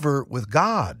favor with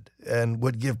God and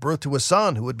would give birth to a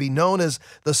son who would be known as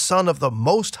the Son of the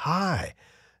Most High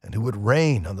and who would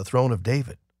reign on the throne of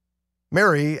David.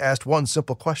 Mary asked one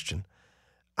simple question: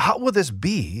 how will this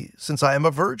be since I am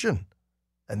a virgin?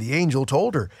 And the angel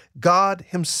told her God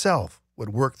himself would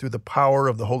work through the power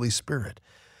of the Holy Spirit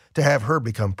to have her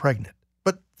become pregnant.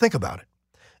 But think about it.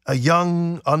 A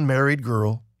young, unmarried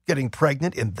girl getting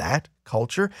pregnant in that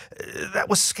culture, that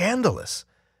was scandalous.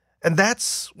 And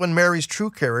that's when Mary's true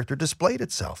character displayed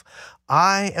itself.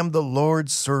 I am the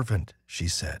Lord's servant, she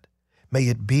said. May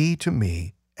it be to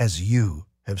me as you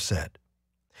have said.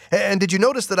 And did you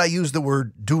notice that I used the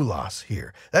word doulos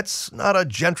here? That's not a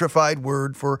gentrified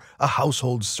word for a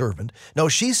household servant. No,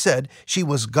 she said she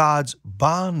was God's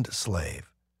bond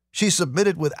slave. She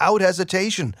submitted without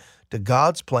hesitation to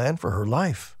God's plan for her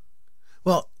life.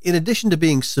 Well, in addition to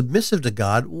being submissive to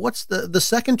God, what's the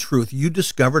second truth you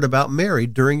discovered about Mary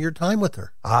during your time with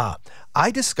her?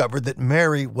 I discovered that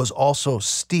Mary was also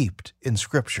steeped in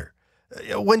Scripture.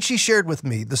 When she shared with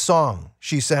me the song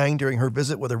she sang during her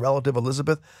visit with her relative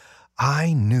Elizabeth,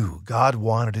 I knew God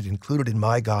wanted it included in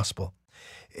my gospel.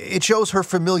 It shows her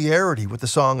familiarity with the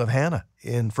Song of Hannah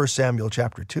in 1 Samuel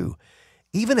chapter 2.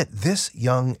 Even at this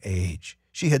young age,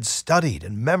 she had studied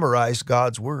and memorized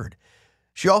God's word.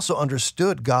 She also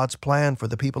understood God's plan for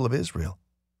the people of Israel.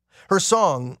 Her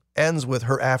song ends with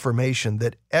her affirmation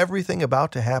that everything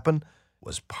about to happen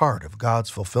was part of God's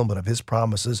fulfillment of his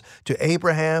promises to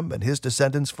Abraham and his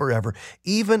descendants forever,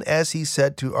 even as he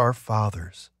said to our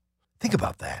fathers. Think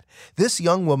about that. This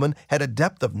young woman had a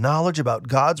depth of knowledge about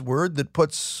God's word that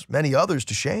puts many others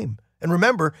to shame. And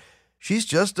remember, she's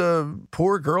just a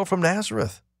poor girl from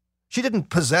Nazareth. She didn't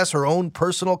possess her own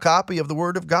personal copy of the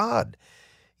Word of God.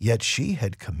 Yet she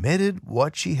had committed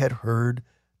what she had heard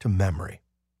to memory.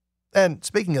 And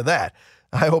speaking of that,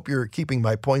 I hope you're keeping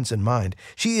my points in mind.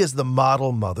 She is the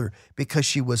model mother because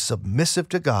she was submissive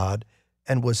to God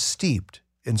and was steeped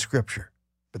in Scripture.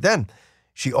 But then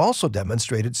she also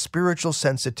demonstrated spiritual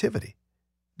sensitivity.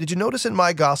 Did you notice in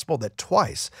my gospel that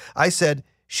twice I said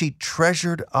she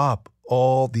treasured up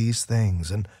all these things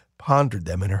and pondered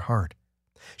them in her heart?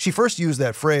 She first used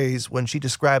that phrase when she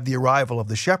described the arrival of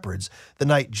the shepherds the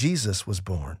night Jesus was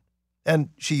born. And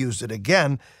she used it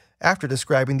again after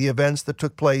describing the events that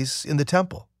took place in the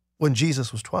temple when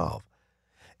Jesus was 12.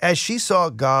 As she saw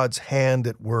God's hand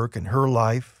at work in her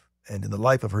life and in the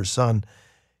life of her son,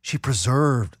 she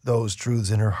preserved those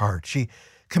truths in her heart. She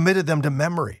committed them to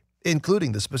memory,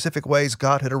 including the specific ways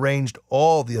God had arranged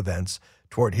all the events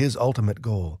toward his ultimate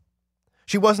goal.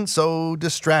 She wasn't so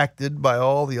distracted by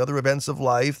all the other events of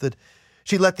life that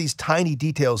she let these tiny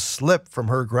details slip from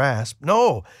her grasp.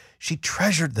 No, she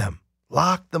treasured them,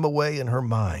 locked them away in her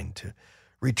mind to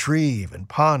retrieve and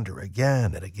ponder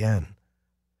again and again.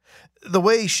 The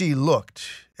way she looked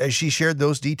as she shared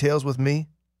those details with me,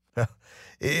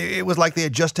 it was like they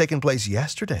had just taken place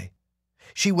yesterday.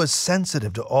 She was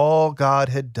sensitive to all God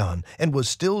had done and was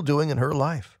still doing in her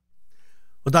life.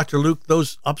 Well, Dr. Luke,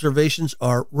 those observations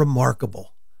are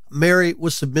remarkable. Mary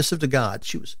was submissive to God.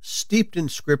 She was steeped in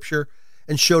Scripture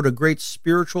and showed a great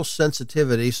spiritual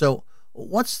sensitivity. So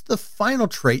what's the final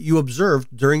trait you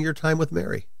observed during your time with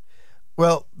Mary?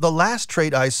 Well, the last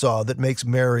trait I saw that makes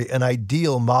Mary an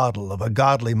ideal model of a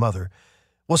godly mother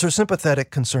was her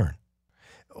sympathetic concern.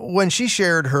 When she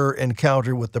shared her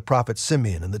encounter with the prophet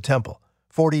Simeon in the temple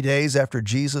 40 days after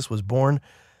Jesus was born,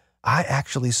 I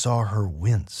actually saw her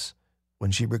wince when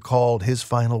she recalled his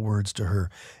final words to her,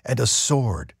 "And a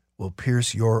sword will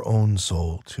pierce your own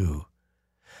soul too."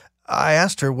 I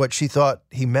asked her what she thought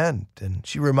he meant, and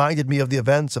she reminded me of the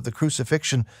events of the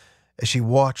crucifixion as she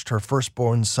watched her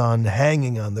firstborn son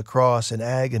hanging on the cross in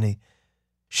agony.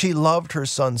 She loved her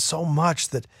son so much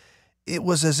that it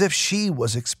was as if she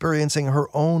was experiencing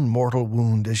her own mortal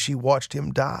wound as she watched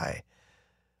him die.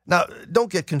 Now,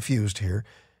 don't get confused here.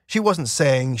 She wasn't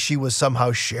saying she was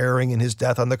somehow sharing in his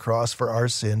death on the cross for our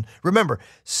sin. Remember,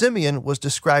 Simeon was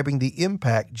describing the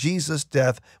impact Jesus'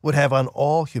 death would have on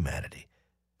all humanity.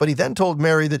 But he then told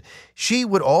Mary that she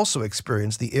would also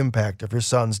experience the impact of her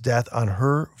son's death on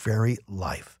her very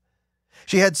life.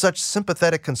 She had such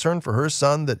sympathetic concern for her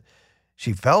son that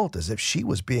she felt as if she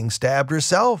was being stabbed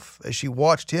herself as she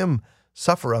watched him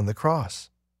suffer on the cross.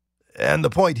 And the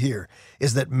point here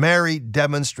is that Mary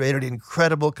demonstrated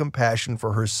incredible compassion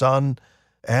for her son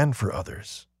and for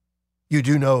others. You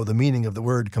do know the meaning of the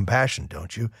word compassion,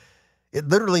 don't you? It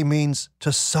literally means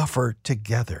to suffer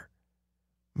together.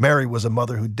 Mary was a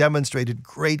mother who demonstrated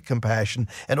great compassion,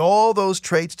 and all those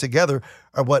traits together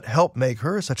are what helped make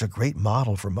her such a great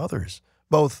model for mothers,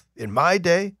 both in my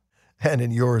day and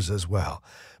in yours as well.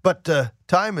 But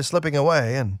time is slipping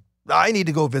away, and I need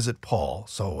to go visit Paul,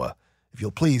 so if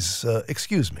you'll please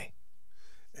excuse me.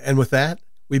 And with that,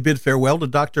 we bid farewell to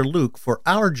Dr. Luke for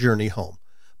our journey home.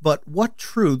 But what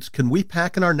truths can we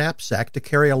pack in our knapsack to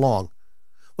carry along?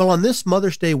 Well, on this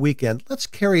Mother's Day weekend, let's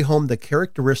carry home the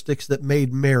characteristics that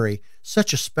made Mary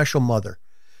such a special mother.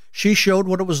 She showed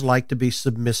what it was like to be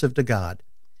submissive to God.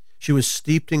 She was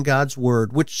steeped in God's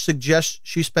Word, which suggests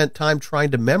she spent time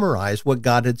trying to memorize what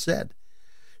God had said.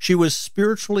 She was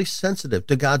spiritually sensitive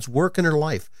to God's work in her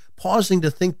life, pausing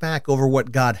to think back over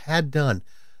what God had done,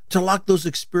 to lock those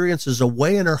experiences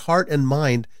away in her heart and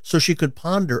mind so she could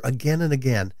ponder again and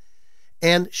again.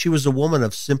 And she was a woman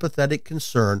of sympathetic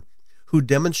concern who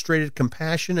demonstrated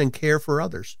compassion and care for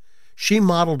others. She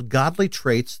modeled godly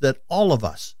traits that all of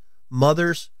us,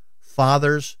 mothers,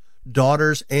 fathers,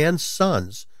 daughters, and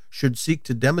sons, should seek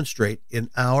to demonstrate in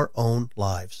our own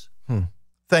lives.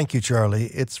 Thank you, Charlie.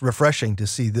 It's refreshing to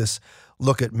see this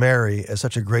look at Mary as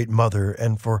such a great mother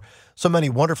and for so many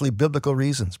wonderfully biblical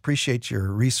reasons. Appreciate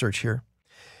your research here.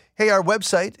 Hey, our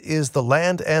website is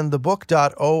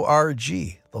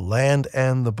thelandandthebook.org,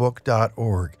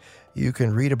 thelandandthebook.org. You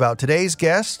can read about today's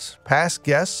guests, past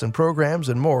guests, and programs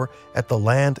and more at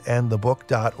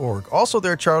thelandandthebook.org. Also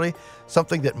there, Charlie,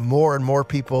 something that more and more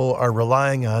people are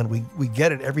relying on. We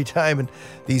get it every time in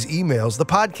these emails, the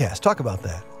podcast. Talk about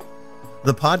that.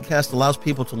 The podcast allows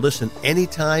people to listen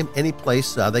anytime, any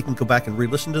place. They can go back and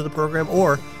re-listen to the program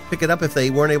or pick it up if they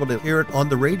weren't able to hear it on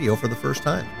the radio for the first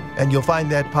time. And you'll find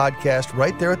that podcast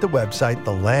right there at the website,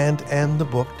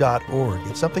 thelandandthebook.org.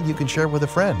 It's something you can share with a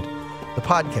friend. The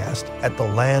podcast at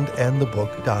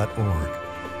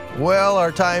thelandandthebook.org. Well,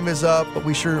 our time is up, but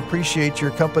we sure appreciate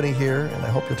your company here, and I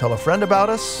hope you'll tell a friend about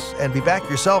us and be back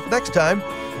yourself next time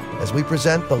as we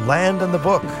present The Land and the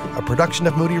Book, a production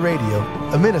of Moody Radio,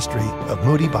 a ministry of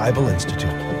Moody Bible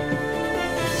Institute.